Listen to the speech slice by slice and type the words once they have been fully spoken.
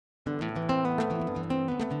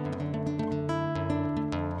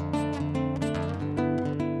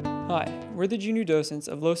Hi, we're the junior docents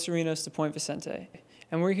of Los Serenos de Point Vicente,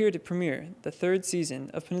 and we're here to premiere the third season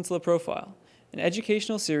of Peninsula Profile, an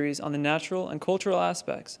educational series on the natural and cultural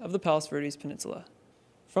aspects of the Palos Verdes Peninsula.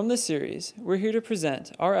 From this series, we're here to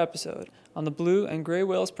present our episode on the blue and gray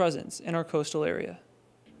whale's presence in our coastal area.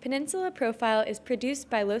 Peninsula Profile is produced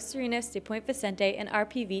by Los Serenos de Point Vicente and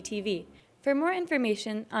RPV TV. For more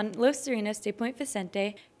information on Los Serenos de Point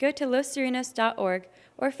Vicente, go to losserenos.org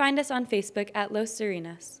or find us on Facebook at Los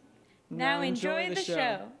Serenos. Now enjoy the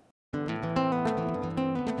show.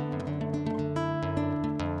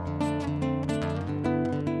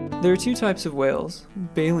 There are two types of whales,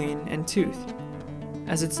 baleen and toothed.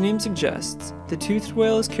 As its name suggests, the toothed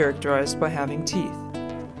whale is characterized by having teeth.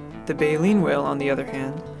 The baleen whale, on the other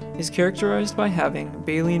hand, is characterized by having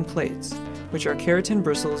baleen plates, which are keratin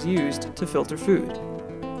bristles used to filter food.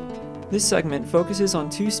 This segment focuses on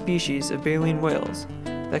two species of baleen whales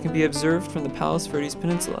that can be observed from the Palos Verdes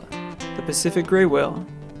Peninsula, the Pacific gray whale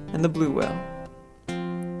and the blue whale.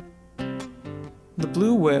 The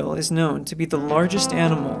blue whale is known to be the largest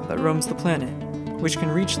animal that roams the planet, which can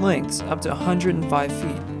reach lengths up to 105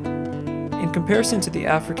 feet. In comparison to the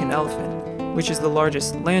African elephant, which is the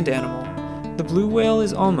largest land animal, the blue whale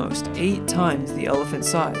is almost 8 times the elephant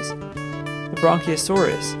size. The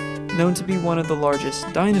Bronchiosaurus, known to be one of the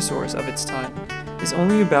largest dinosaurs of its time, is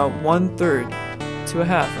only about 1/3 to a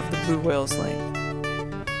half of the blue whale's length.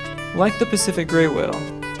 Like the Pacific gray whale,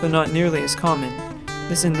 though not nearly as common,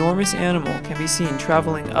 this enormous animal can be seen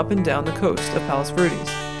traveling up and down the coast of Palos Verdes.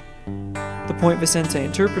 The Point Vicente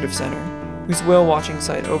Interpretive Center, whose whale watching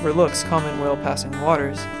site overlooks common whale passing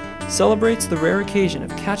waters, celebrates the rare occasion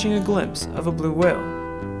of catching a glimpse of a blue whale.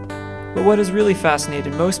 But what has really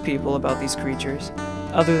fascinated most people about these creatures,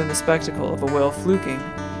 other than the spectacle of a whale fluking,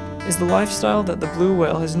 is the lifestyle that the blue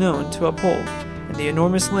whale has known to uphold and the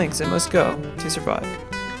enormous lengths it must go to survive.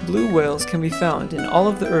 Blue whales can be found in all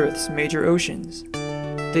of the Earth's major oceans.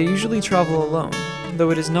 They usually travel alone, though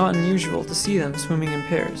it is not unusual to see them swimming in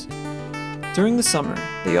pairs. During the summer,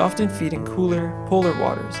 they often feed in cooler, polar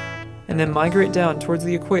waters, and then migrate down towards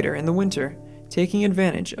the equator in the winter, taking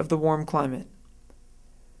advantage of the warm climate.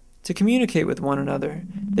 To communicate with one another,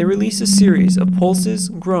 they release a series of pulses,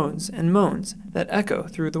 groans, and moans that echo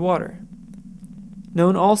through the water.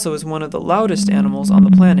 Known also as one of the loudest animals on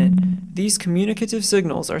the planet, these communicative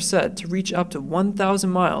signals are said to reach up to 1,000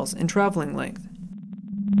 miles in traveling length.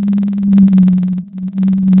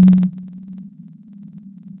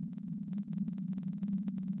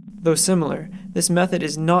 Though similar, this method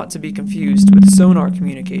is not to be confused with sonar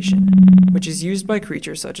communication, which is used by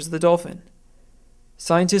creatures such as the dolphin.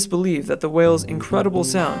 Scientists believe that the whale's incredible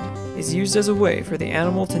sound is used as a way for the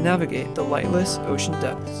animal to navigate the lightless ocean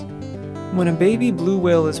depths. When a baby blue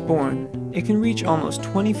whale is born, it can reach almost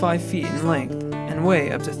 25 feet in length and weigh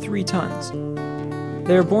up to 3 tons.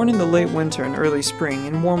 They are born in the late winter and early spring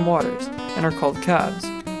in warm waters and are called calves.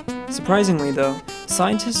 Surprisingly though,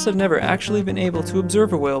 scientists have never actually been able to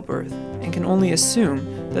observe a whale birth and can only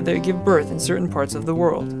assume that they give birth in certain parts of the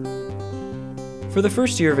world. For the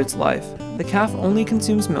first year of its life, the calf only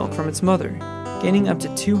consumes milk from its mother, gaining up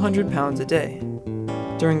to 200 pounds a day.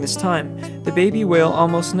 During this time, the baby whale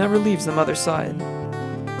almost never leaves the mother's side.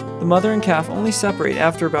 The mother and calf only separate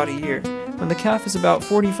after about a year, when the calf is about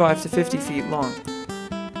 45 to 50 feet long.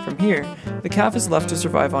 From here, the calf is left to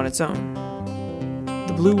survive on its own.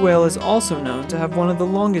 The blue whale is also known to have one of the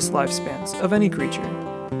longest lifespans of any creature,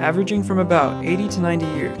 averaging from about 80 to 90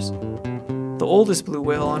 years. The oldest blue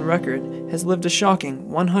whale on record has lived a shocking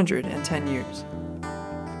 110 years.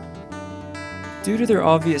 Due to their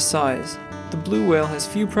obvious size, the blue whale has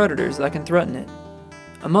few predators that can threaten it.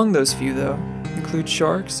 Among those few, though, include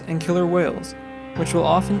sharks and killer whales, which will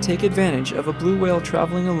often take advantage of a blue whale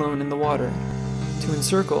traveling alone in the water to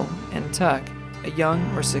encircle and attack a young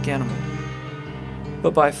or sick animal.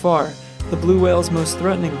 But by far, the blue whale's most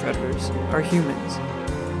threatening predators are humans.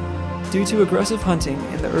 Due to aggressive hunting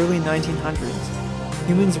in the early 1900s,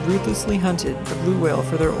 humans ruthlessly hunted the blue whale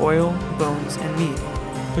for their oil, bones, and meat,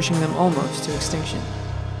 pushing them almost to extinction.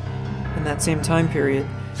 In that same time period,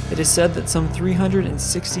 it is said that some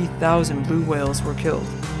 360,000 blue whales were killed.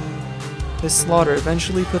 This slaughter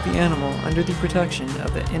eventually put the animal under the protection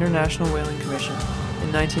of the International Whaling Commission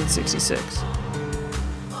in 1966.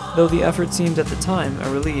 Though the effort seemed at the time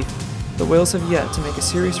a relief, the whales have yet to make a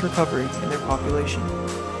serious recovery in their population.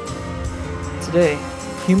 Today,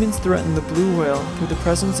 humans threaten the blue whale through the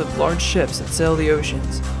presence of large ships that sail the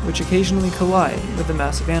oceans, which occasionally collide with the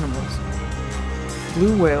massive animals.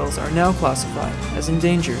 Blue whales are now classified as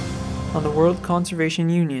endangered on the World Conservation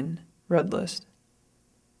Union Red List.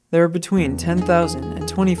 There are between 10,000 and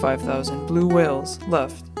 25,000 blue whales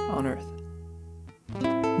left on Earth.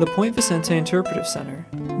 The Point Vicente Interpretive Center,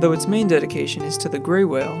 though its main dedication is to the gray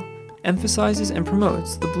whale, emphasizes and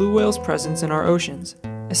promotes the blue whale's presence in our oceans,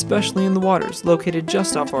 especially in the waters located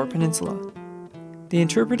just off our peninsula. The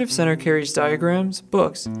Interpretive Center carries diagrams,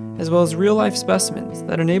 books, as well as real-life specimens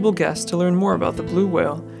that enable guests to learn more about the blue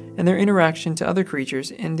whale and their interaction to other creatures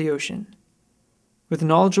in the ocean. With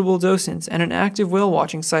knowledgeable docents and an active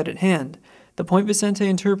whale-watching site at hand, the Point Vicente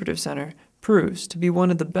Interpretive Center proves to be one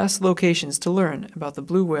of the best locations to learn about the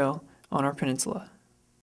blue whale on our peninsula.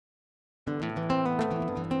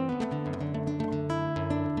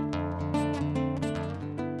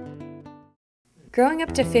 Growing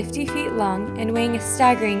up to 50 feet long and weighing a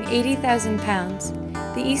staggering 80,000 pounds,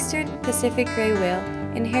 the Eastern Pacific gray whale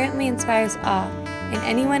inherently inspires awe in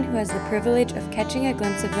anyone who has the privilege of catching a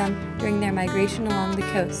glimpse of them during their migration along the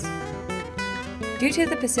coast. Due to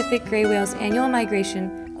the Pacific gray whale's annual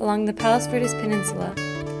migration along the Palos Verdes Peninsula,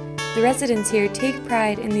 the residents here take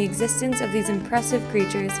pride in the existence of these impressive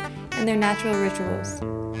creatures and their natural rituals.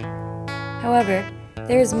 However,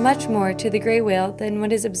 there is much more to the gray whale than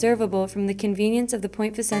what is observable from the convenience of the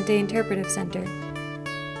Point Vicente Interpretive Center.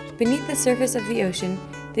 Beneath the surface of the ocean,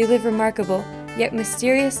 they live remarkable, yet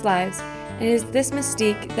mysterious lives, and it is this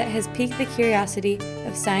mystique that has piqued the curiosity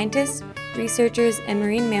of scientists, researchers, and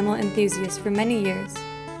marine mammal enthusiasts for many years.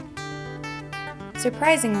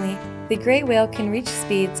 Surprisingly, the gray whale can reach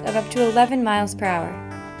speeds of up to 11 miles per hour.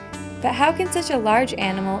 But how can such a large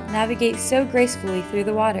animal navigate so gracefully through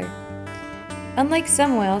the water? Unlike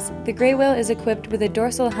some whales, the gray whale is equipped with a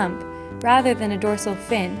dorsal hump rather than a dorsal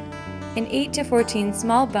fin, and 8 to 14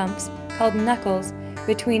 small bumps, called knuckles,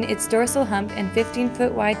 between its dorsal hump and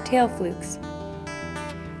 15-foot wide tail flukes.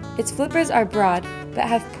 Its flippers are broad, but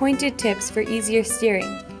have pointed tips for easier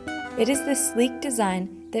steering. It is this sleek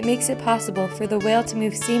design that makes it possible for the whale to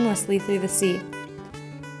move seamlessly through the sea.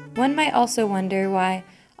 One might also wonder why,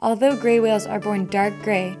 although gray whales are born dark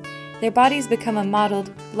gray, their bodies become a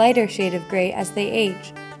mottled, lighter shade of gray as they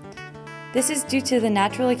age. This is due to the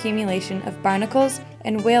natural accumulation of barnacles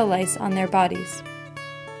and whale lice on their bodies.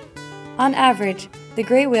 On average, the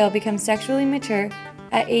gray whale becomes sexually mature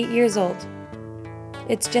at 8 years old.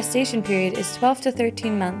 Its gestation period is 12 to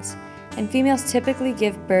 13 months, and females typically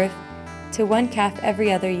give birth to one calf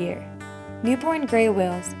every other year. Newborn gray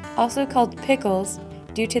whales, also called pickles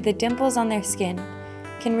due to the dimples on their skin,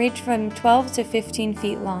 can range from 12 to 15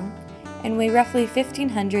 feet long and weigh roughly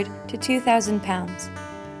 1,500 to 2,000 pounds.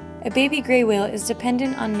 A baby gray whale is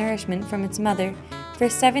dependent on nourishment from its mother for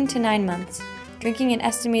 7 to 9 months, drinking an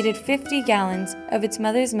estimated 50 gallons of its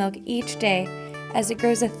mother's milk each day as it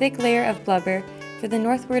grows a thick layer of blubber for the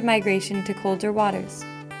northward migration to colder waters.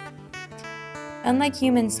 Unlike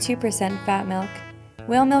humans' 2% fat milk,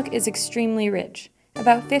 whale milk is extremely rich,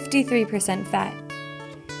 about 53% fat.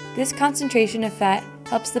 This concentration of fat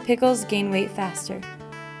helps the pickles gain weight faster.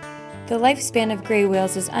 The lifespan of gray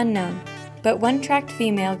whales is unknown, but one tracked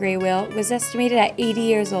female gray whale was estimated at 80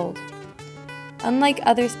 years old. Unlike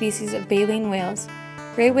other species of baleen whales,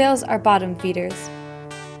 gray whales are bottom feeders.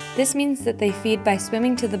 This means that they feed by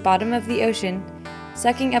swimming to the bottom of the ocean,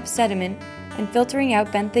 sucking up sediment, and filtering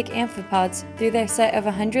out benthic amphipods through their set of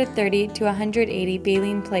 130 to 180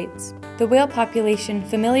 baleen plates. The whale population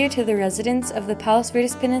familiar to the residents of the Palos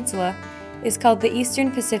Verdes Peninsula is called the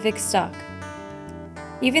Eastern Pacific stock.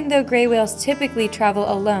 Even though gray whales typically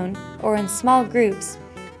travel alone or in small groups,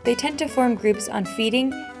 they tend to form groups on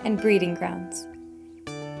feeding and breeding grounds.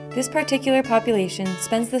 This particular population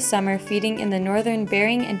spends the summer feeding in the northern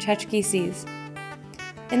Bering and Chukchi Seas.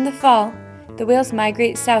 In the fall, the whales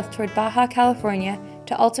migrate south toward Baja California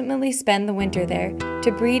to ultimately spend the winter there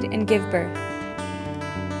to breed and give birth.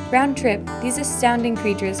 Round trip, these astounding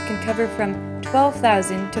creatures can cover from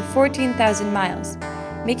 12,000 to 14,000 miles,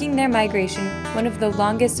 making their migration one of the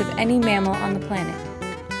longest of any mammal on the planet.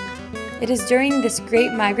 It is during this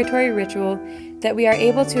great migratory ritual that we are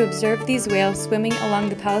able to observe these whales swimming along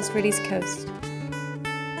the Palos Verdes coast.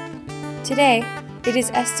 Today, it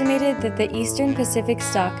is estimated that the Eastern Pacific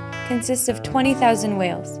stock consists of 20,000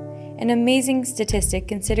 whales, an amazing statistic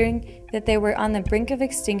considering that they were on the brink of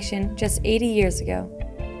extinction just 80 years ago.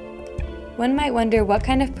 One might wonder what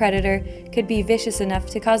kind of predator could be vicious enough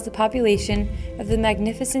to cause the population of the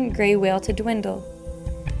magnificent gray whale to dwindle.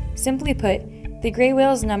 Simply put, the gray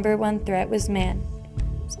whale's #1 threat was man,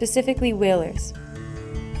 specifically whalers.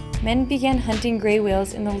 Men began hunting gray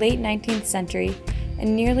whales in the late 19th century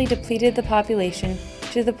and nearly depleted the population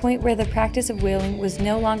to the point where the practice of whaling was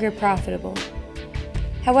no longer profitable.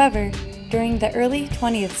 However, during the early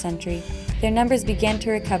 20th century, their numbers began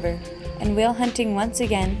to recover, and whale hunting once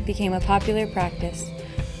again became a popular practice.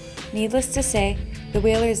 Needless to say, the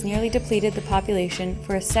whalers nearly depleted the population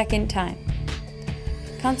for a second time.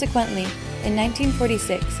 Consequently, in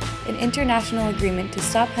 1946, an international agreement to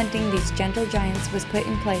stop hunting these gentle giants was put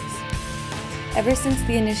in place. Ever since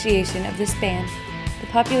the initiation of this ban, the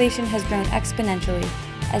population has grown exponentially,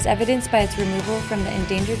 as evidenced by its removal from the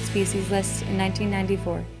endangered species list in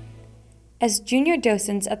 1994. As junior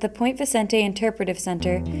docents at the Point Vicente Interpretive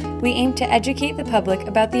Center, we aim to educate the public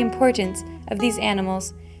about the importance of these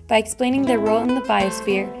animals by explaining their role in the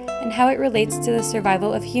biosphere and how it relates to the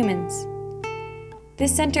survival of humans.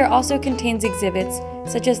 This center also contains exhibits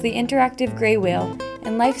such as the interactive gray whale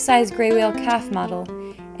and life-size gray whale calf model,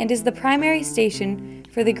 and is the primary station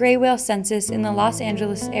for the gray whale census in the Los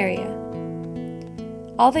Angeles area.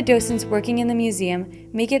 All the docents working in the museum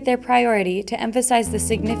make it their priority to emphasize the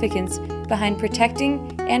significance behind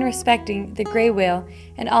protecting and respecting the gray whale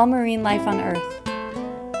and all marine life on Earth.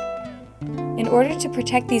 In order to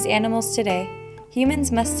protect these animals today,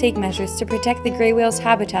 humans must take measures to protect the gray whale's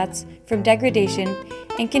habitats from degradation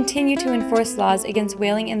and continue to enforce laws against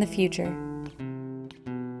whaling in the future.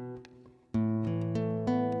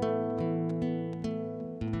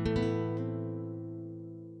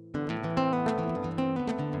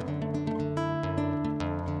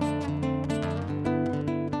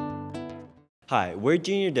 Hi, we're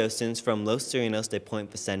junior docents from Los Serenos de Point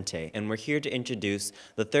Vicente, and we're here to introduce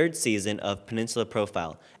the third season of Peninsula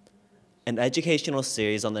Profile, an educational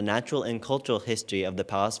series on the natural and cultural history of the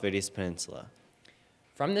Palos Verdes Peninsula.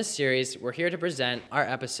 From this series, we're here to present our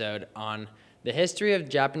episode on the history of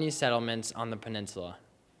Japanese settlements on the peninsula.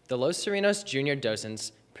 The Los Serenos junior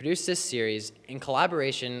docents produced this series in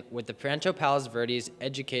collaboration with the Rancho Palos Verdes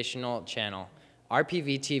Educational Channel,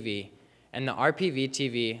 RPV-TV, and the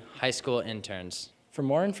RPV-TV high school interns. For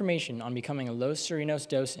more information on becoming a Los Serenos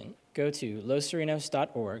docent, go to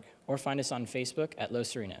losserenos.org or find us on Facebook at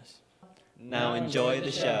Los Serenos. Now enjoy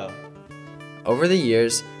the show. Over the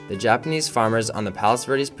years, the Japanese farmers on the Palos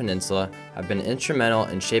Verdes Peninsula have been instrumental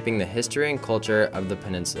in shaping the history and culture of the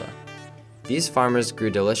peninsula. These farmers grew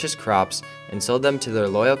delicious crops and sold them to their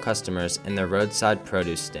loyal customers in their roadside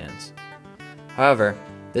produce stands. However,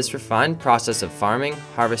 this refined process of farming,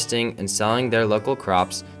 harvesting, and selling their local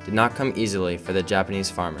crops did not come easily for the Japanese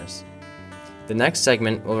farmers. The next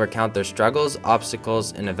segment will recount their struggles,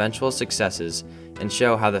 obstacles, and eventual successes, and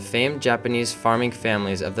show how the famed Japanese farming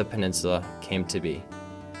families of the peninsula came to be.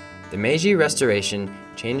 The Meiji Restoration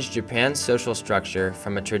changed Japan's social structure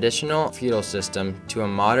from a traditional feudal system to a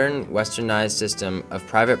modern, westernized system of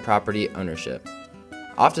private property ownership.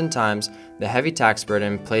 Oftentimes, the heavy tax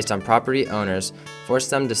burden placed on property owners forced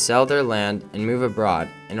them to sell their land and move abroad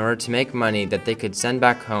in order to make money that they could send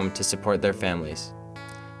back home to support their families.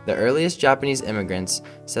 The earliest Japanese immigrants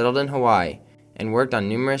settled in Hawaii and worked on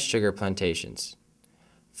numerous sugar plantations.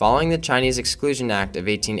 Following the Chinese Exclusion Act of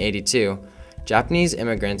 1882, Japanese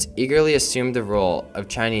immigrants eagerly assumed the role of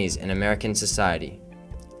Chinese in American society.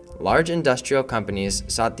 Large industrial companies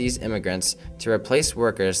sought these immigrants to replace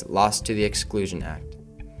workers lost to the Exclusion Act.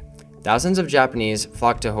 Thousands of Japanese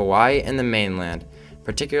flocked to Hawaii and the mainland,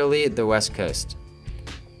 particularly the West Coast.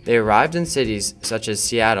 They arrived in cities such as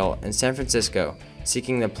Seattle and San Francisco,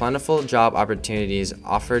 seeking the plentiful job opportunities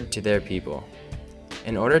offered to their people.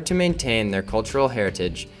 In order to maintain their cultural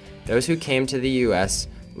heritage, those who came to the U.S.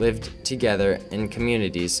 lived together in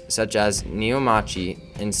communities such as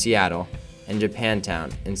Neomachi in Seattle and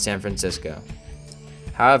Japantown in San Francisco.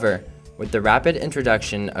 However, with the rapid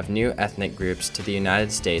introduction of new ethnic groups to the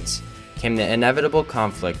United States came the inevitable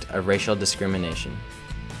conflict of racial discrimination.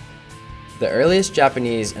 The earliest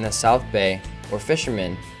Japanese in the South Bay were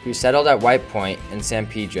fishermen who settled at White Point in San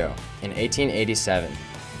Pedro in 1887.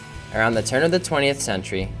 Around the turn of the 20th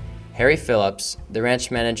century, Harry Phillips, the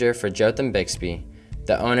ranch manager for Jotham Bixby,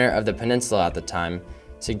 the owner of the peninsula at the time,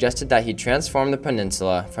 suggested that he transform the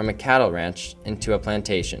peninsula from a cattle ranch into a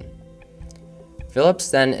plantation.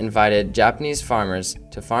 Phillips then invited Japanese farmers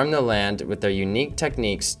to farm the land with their unique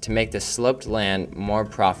techniques to make the sloped land more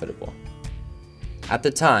profitable. At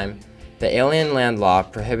the time, the Alien Land Law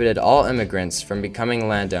prohibited all immigrants from becoming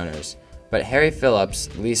landowners, but Harry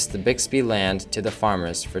Phillips leased the Bixby land to the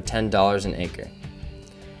farmers for $10 an acre.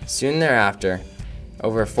 Soon thereafter,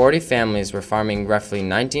 over 40 families were farming roughly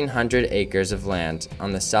 1,900 acres of land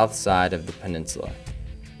on the south side of the peninsula.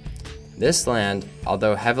 This land,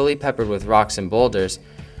 although heavily peppered with rocks and boulders,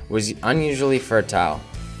 was unusually fertile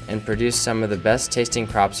and produced some of the best tasting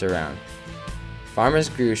crops around. Farmers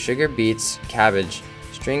grew sugar beets, cabbage,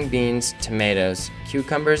 string beans, tomatoes,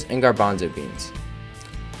 cucumbers, and garbanzo beans.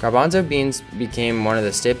 Garbanzo beans became one of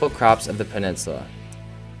the staple crops of the peninsula.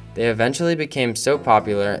 They eventually became so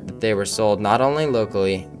popular that they were sold not only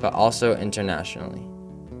locally, but also internationally.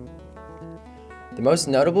 The most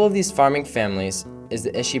notable of these farming families is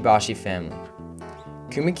the Ishibashi family.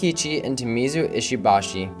 Kumakichi and Tomizu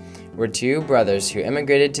Ishibashi were two brothers who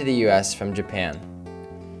immigrated to the U.S. from Japan.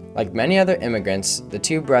 Like many other immigrants, the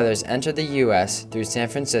two brothers entered the U.S. through San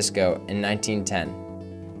Francisco in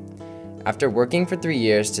 1910. After working for 3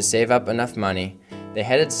 years to save up enough money, they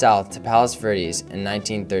headed south to Palos Verdes in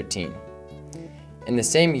 1913. In the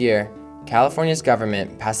same year, California's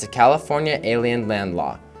government passed the California Alien Land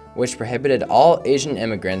Law, which prohibited all Asian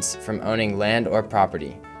immigrants from owning land or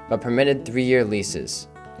property, but permitted 3-year leases.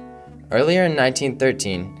 Earlier in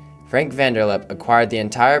 1913, Frank Vanderlip acquired the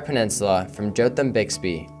entire peninsula from Jotham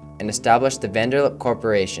Bixby and established the Vanderlip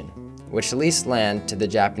Corporation, which leased land to the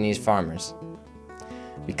Japanese farmers.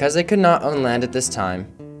 Because they could not own land at this time,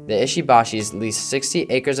 the Ishibashis leased 60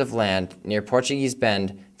 acres of land near Portuguese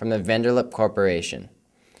Bend from the Vanderlip Corporation.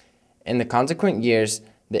 In the consequent years,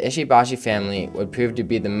 the Ishibashi family would prove to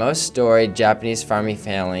be the most storied Japanese farming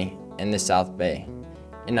family in the South Bay.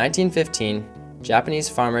 In 1915, Japanese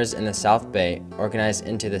farmers in the South Bay organized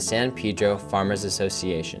into the San Pedro Farmers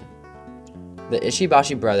Association. The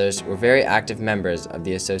Ishibashi brothers were very active members of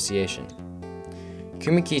the association.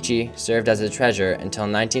 Kumakichi served as the treasurer until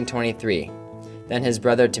 1923. Then his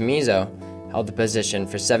brother Tomizo held the position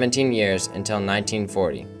for 17 years until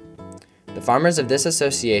 1940. The farmers of this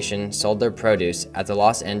association sold their produce at the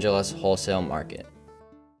Los Angeles wholesale market.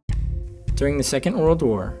 During the Second World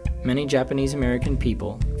War, many Japanese American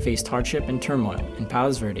people faced hardship and turmoil in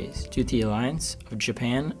Palos Verdes due to the alliance of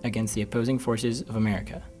Japan against the opposing forces of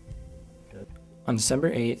America. On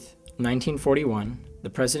December 8, 1941, the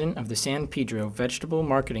president of the San Pedro Vegetable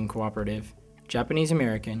Marketing Cooperative, Japanese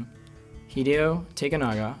American, Hideo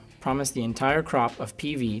Takenaga, promised the entire crop of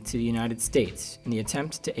PV to the United States in the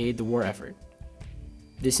attempt to aid the war effort.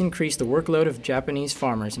 This increased the workload of Japanese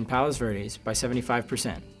farmers in Palos Verdes by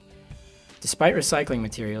 75%. Despite recycling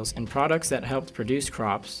materials and products that helped produce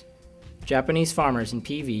crops, Japanese farmers in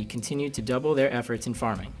PV continued to double their efforts in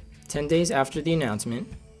farming. 10 days after the announcement,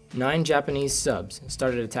 9 Japanese subs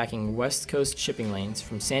started attacking West Coast shipping lanes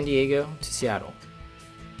from San Diego to Seattle.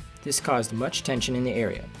 This caused much tension in the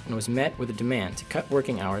area and was met with a demand to cut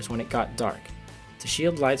working hours when it got dark, to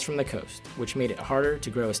shield lights from the coast, which made it harder to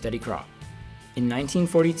grow a steady crop. In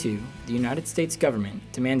 1942, the United States government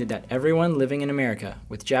demanded that everyone living in America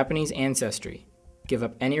with Japanese ancestry give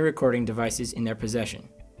up any recording devices in their possession.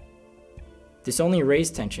 This only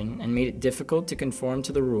raised tension and made it difficult to conform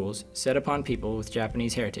to the rules set upon people with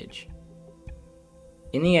Japanese heritage.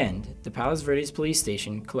 In the end, the Palos Verdes police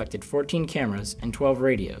station collected 14 cameras and 12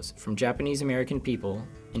 radios from Japanese American people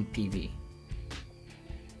in PV.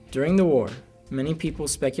 During the war, many people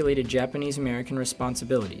speculated Japanese American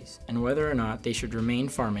responsibilities and whether or not they should remain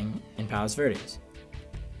farming in Palos Verdes.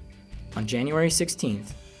 On January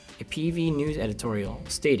 16th, a PV news editorial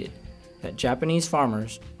stated that Japanese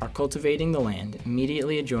farmers are cultivating the land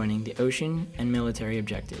immediately adjoining the ocean and military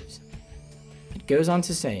objectives. It goes on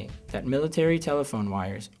to say that military telephone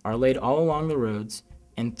wires are laid all along the roads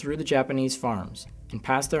and through the Japanese farms and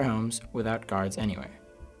past their homes without guards anywhere.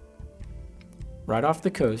 Right off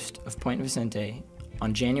the coast of Point Vicente,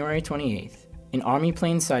 on January 28th, an Army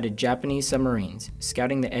plane sighted Japanese submarines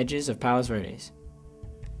scouting the edges of Palos Verdes.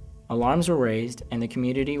 Alarms were raised and the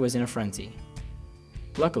community was in a frenzy.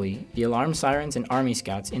 Luckily, the alarm sirens and Army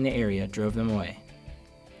scouts in the area drove them away.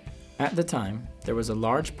 At the time, there was a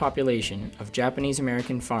large population of Japanese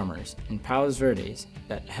American farmers in Palos Verdes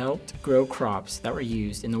that helped grow crops that were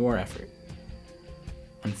used in the war effort.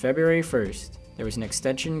 On February 1st, there was an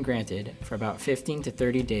extension granted for about 15 to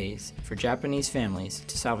 30 days for Japanese families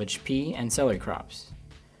to salvage pea and celery crops.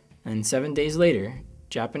 And 7 days later,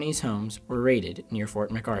 Japanese homes were raided near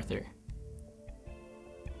Fort MacArthur.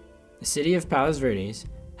 The city of Palos Verdes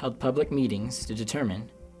held public meetings to determine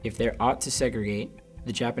if there ought to segregate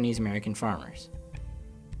the Japanese American farmers.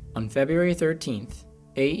 On February 13th,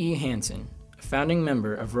 A.E. Hansen, a founding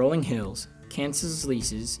member of Rolling Hills, cancels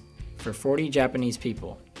leases for 40 Japanese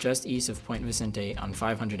people just east of Point Vicente on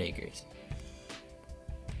 500 acres.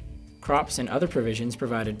 Crops and other provisions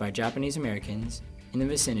provided by Japanese Americans in the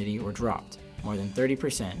vicinity were dropped more than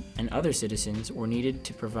 30%, and other citizens were needed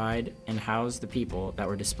to provide and house the people that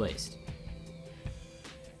were displaced.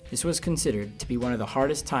 This was considered to be one of the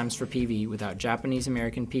hardest times for PV without Japanese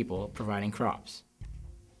American people providing crops.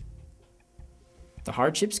 The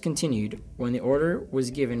hardships continued when the order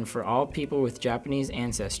was given for all people with Japanese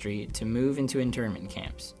ancestry to move into internment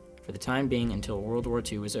camps, for the time being until World War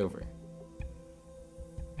II was over.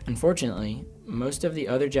 Unfortunately, most of the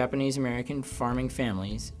other Japanese American farming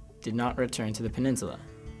families did not return to the peninsula.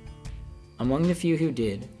 Among the few who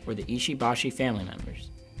did were the Ishibashi family members.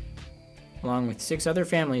 Along with 6 other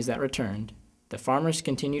families that returned, the farmers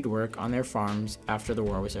continued work on their farms after the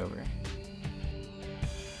war was over.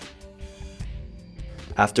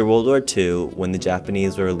 After World War II, when the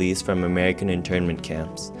Japanese were released from American internment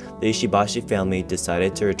camps, the Ishibashi family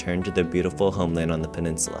decided to return to their beautiful homeland on the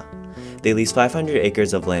peninsula. They leased 500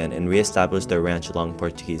 acres of land and re-established their ranch along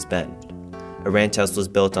Portuguese Bend. A ranch house was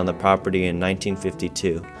built on the property in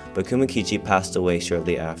 1952, but Kumakichi passed away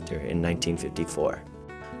shortly after in 1954.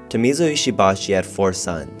 Tomizo Ishibashi had 4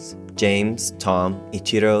 sons, James, Tom,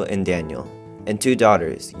 Ichiro, and Daniel, and 2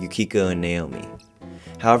 daughters, Yukiko and Naomi.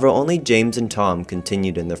 However, only James and Tom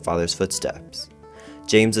continued in their father's footsteps.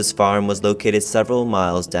 James's farm was located several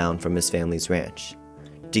miles down from his family's ranch.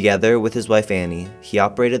 Together with his wife Annie, he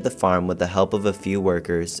operated the farm with the help of a few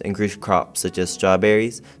workers and grew crops such as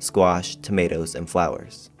strawberries, squash, tomatoes, and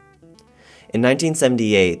flowers. In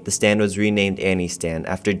 1978, the stand was renamed Annie's Stand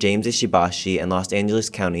after James Ishibashi and Los Angeles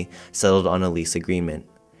County settled on a lease agreement.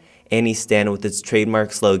 Annie's Stand, with its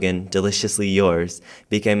trademark slogan, "Deliciously Yours,"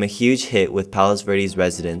 became a huge hit with Palos Verdes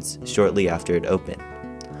residents shortly after it opened.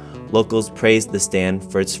 Locals praised the stand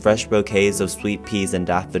for its fresh bouquets of sweet peas and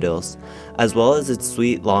daffodils, as well as its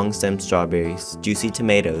sweet long-stemmed strawberries, juicy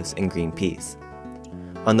tomatoes, and green peas.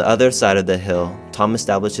 On the other side of the hill, Tom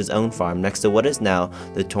established his own farm next to what is now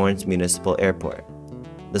the Torrance Municipal Airport.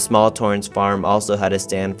 The small Torrance farm also had a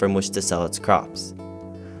stand from which to sell its crops.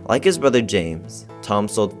 Like his brother James, Tom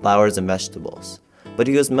sold flowers and vegetables, but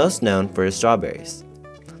he was most known for his strawberries.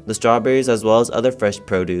 The strawberries, as well as other fresh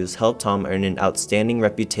produce, helped Tom earn an outstanding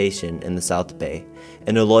reputation in the South Bay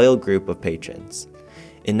and a loyal group of patrons.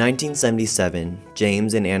 In 1977,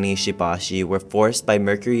 James and Annie Ishibashi were forced by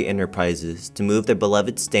Mercury Enterprises to move their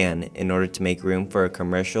beloved stand in order to make room for a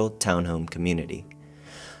commercial townhome community.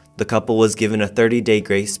 The couple was given a 30-day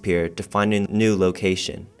grace period to find a new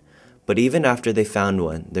location, but even after they found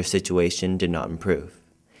one, their situation did not improve.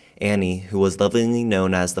 Annie, who was lovingly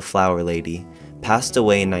known as the Flower Lady, passed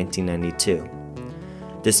away in 1992.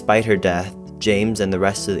 Despite her death, James and the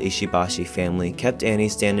rest of the Ishibashi family kept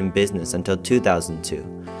Annie's stand in business until 2002,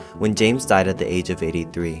 when James died at the age of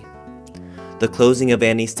 83. The closing of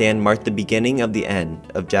Annie's stand marked the beginning of the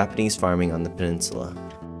end of Japanese farming on the peninsula.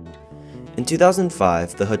 In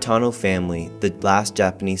 2005, the Hotano family, the last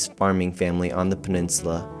Japanese farming family on the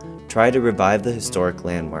peninsula, tried to revive the historic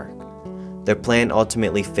landmark. Their plan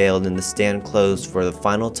ultimately failed and the stand closed for the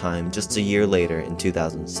final time just a year later in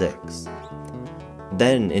 2006.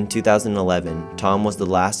 Then, in 2011, Tom was the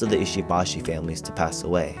last of the Ishibashi families to pass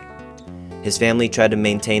away. His family tried to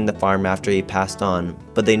maintain the farm after he passed on,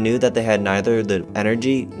 but they knew that they had neither the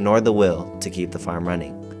energy nor the will to keep the farm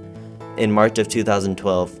running. In March of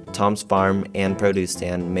 2012, Tom's farm and produce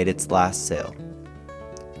stand made its last sale.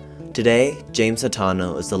 Today, James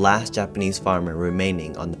Hotano is the last Japanese farmer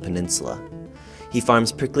remaining on the peninsula. He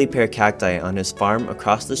farms prickly pear cacti on his farm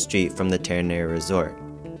across the street from the Terranera Resort.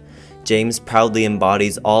 James proudly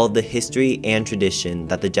embodies all of the history and tradition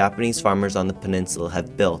that the Japanese farmers on the peninsula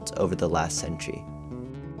have built over the last century.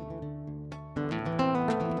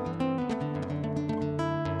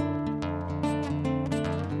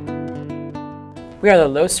 We are the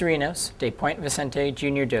Los Serenos de Point Vicente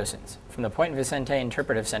Junior Docents from the Point Vicente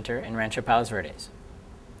Interpretive Center in Rancho Palos Verdes.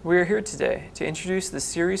 We are here today to introduce the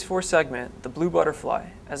Series 4 segment, The Blue Butterfly,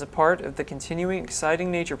 as a part of the continuing exciting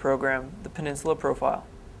nature program, the Peninsula Profile.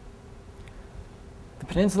 The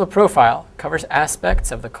Peninsula Profile covers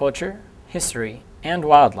aspects of the culture, history, and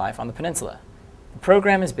wildlife on the peninsula. The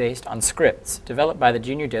program is based on scripts developed by the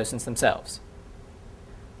junior docents themselves.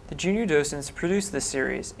 The junior docents produced this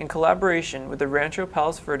series in collaboration with the Rancho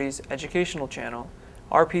Palos Verdes Educational Channel,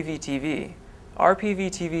 RPV-TV,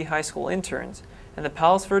 RPV-TV High School interns, and the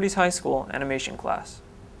Palos Verdes High School animation class.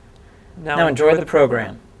 Now enjoy the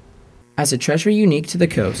program. As a treasure unique to the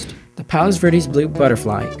coast, the Palos Verdes blue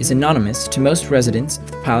butterfly is anonymous to most residents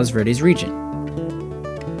of the Palos Verdes region.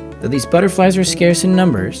 Though these butterflies are scarce in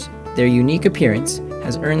numbers, their unique appearance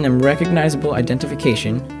has earned them recognizable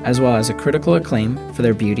identification as well as a critical acclaim for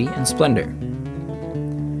their beauty and splendor.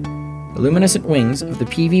 The luminescent wings of the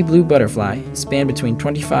PV blue butterfly span between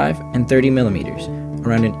 25 and 30 millimeters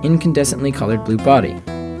around an incandescently colored blue body.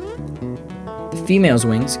 The female's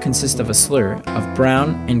wings consist of a slur of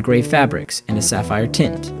brown and gray fabrics and a sapphire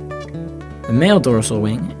tint. The male dorsal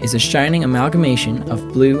wing is a shining amalgamation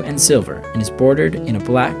of blue and silver and is bordered in a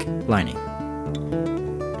black lining.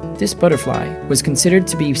 This butterfly was considered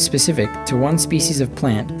to be specific to one species of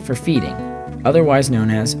plant for feeding, otherwise known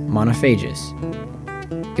as monophagus.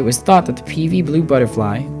 It was thought that the PV blue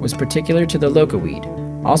butterfly was particular to the loca weed,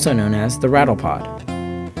 also known as the rattlepod.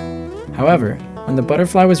 However, when the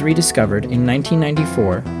butterfly was rediscovered in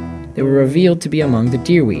 1994, they were revealed to be among the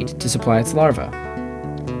deerweed to supply its larvae.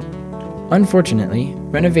 Unfortunately,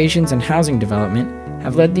 renovations and housing development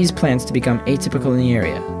have led these plants to become atypical in the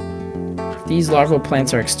area. If these larval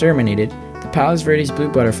plants are exterminated, the Palos Verdes blue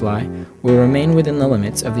butterfly will remain within the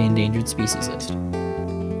limits of the endangered species list.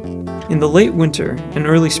 In the late winter and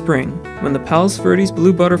early spring, when the Palos Verdes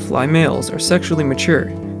blue butterfly males are sexually mature,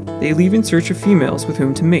 they leave in search of females with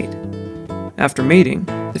whom to mate. After mating,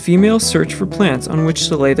 the females search for plants on which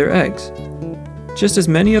to lay their eggs. Just as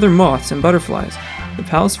many other moths and butterflies, the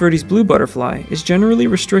Palos Verdes blue butterfly is generally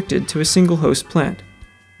restricted to a single host plant.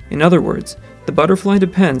 In other words, the butterfly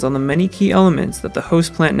depends on the many key elements that the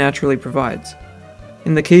host plant naturally provides.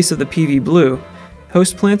 In the case of the PV blue,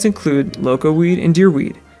 host plants include locoweed and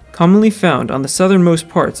deerweed, commonly found on the southernmost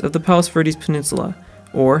parts of the Palos Verdes Peninsula,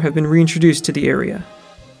 or have been reintroduced to the area.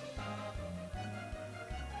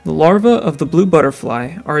 The larvae of the blue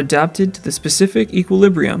butterfly are adapted to the specific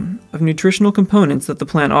equilibrium of nutritional components that the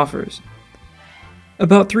plant offers.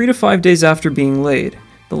 About 3 to 5 days after being laid,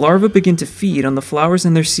 the larvae begin to feed on the flowers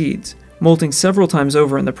and their seeds, molting several times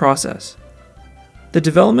over in the process. The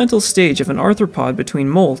developmental stage of an arthropod between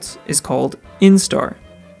molts is called instar.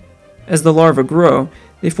 As the larvae grow,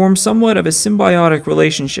 they form somewhat of a symbiotic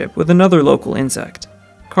relationship with another local insect,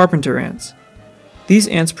 carpenter ants. These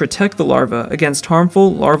ants protect the larvae against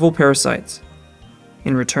harmful larval parasites.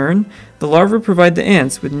 In return, the larvae provide the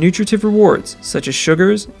ants with nutritive rewards such as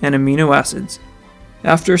sugars and amino acids.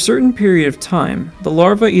 After a certain period of time, the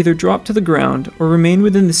larvae either drop to the ground or remain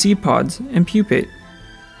within the seed pods and pupate.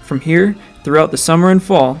 From here, throughout the summer and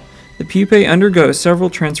fall, the pupae undergo several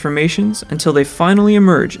transformations until they finally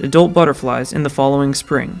emerge adult butterflies in the following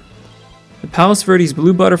spring. The Palos Verdes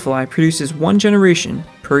blue butterfly produces one generation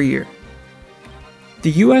per year.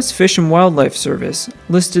 The U.S. Fish and Wildlife Service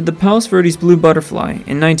listed the Palos Verdes blue butterfly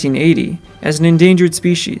in 1980 as an endangered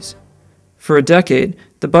species. For a decade,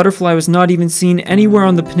 the butterfly was not even seen anywhere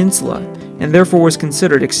on the peninsula and therefore was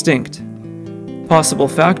considered extinct. Possible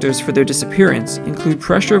factors for their disappearance include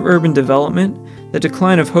pressure of urban development, the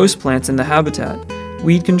decline of host plants in the habitat,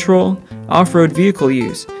 weed control, off-road vehicle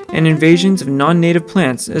use, and invasions of non-native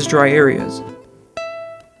plants as dry areas.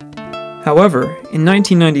 However, in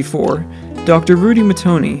 1994, Dr. Rudy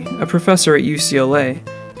Mattoni, a professor at UCLA,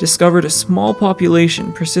 discovered a small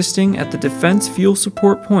population persisting at the Defense Fuel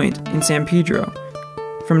Support Point in San Pedro.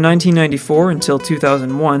 From 1994 until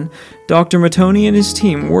 2001, Dr. Mattoni and his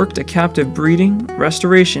team worked a captive breeding,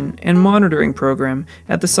 restoration, and monitoring program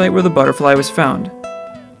at the site where the butterfly was found.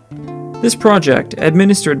 This project,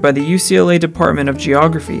 administered by the UCLA Department of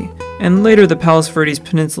Geography and later the Palos Verdes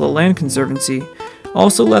Peninsula Land Conservancy,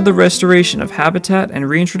 also led the restoration of habitat and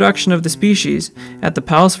reintroduction of the species at the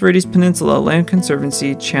Palos Verdes Peninsula Land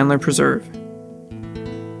Conservancy Chandler Preserve.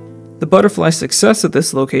 The butterfly's success at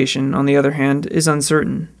this location, on the other hand, is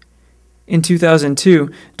uncertain. In 2002,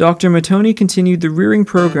 Dr. Mattoni continued the rearing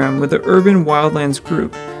program with the Urban Wildlands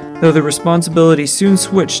Group, though the responsibility soon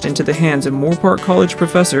switched into the hands of Moorpark College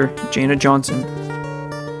professor Jana Johnson.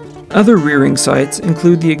 Other rearing sites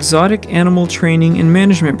include the Exotic Animal Training and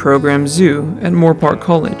Management Program Zoo at Moorpark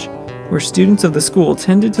College, where students of the school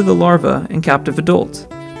tended to the larvae and captive adults.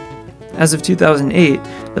 As of 2008,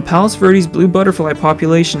 the Palos Verdes blue butterfly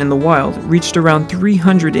population in the wild reached around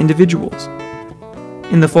 300 individuals.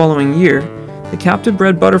 In the following year, the captive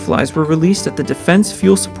bred butterflies were released at the Defense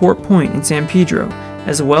Fuel Support Point in San Pedro,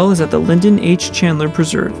 as well as at the Lyndon H. Chandler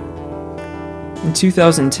Preserve. In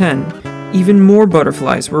 2010, even more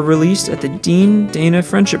butterflies were released at the Dean Dana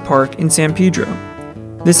Friendship Park in San Pedro.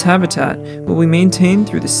 This habitat will be maintained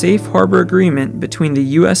through the Safe Harbor Agreement between the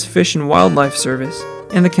U.S. Fish and Wildlife Service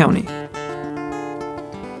and the county.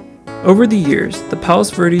 Over the years, the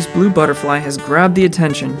Palos Verdes blue butterfly has grabbed the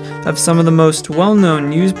attention of some of the most well-known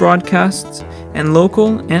news broadcasts and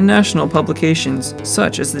local and national publications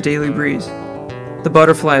such as the Daily Breeze. The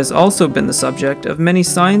butterfly has also been the subject of many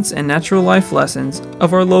science and natural life lessons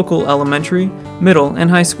of our local elementary, middle, and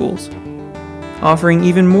high schools. Offering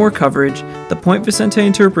even more coverage, the Point Vicente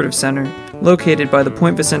Interpretive Center, located by the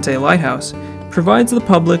Point Vicente Lighthouse, provides the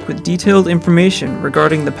public with detailed information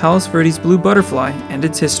regarding the Palos Verdes blue butterfly and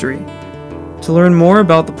its history. To learn more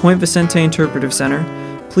about the Point Vicente Interpretive Center,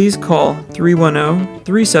 please call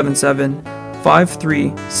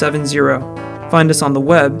 310-377-5370. Find us on the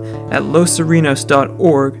web at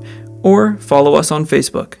losserenos.org or follow us on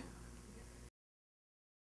Facebook.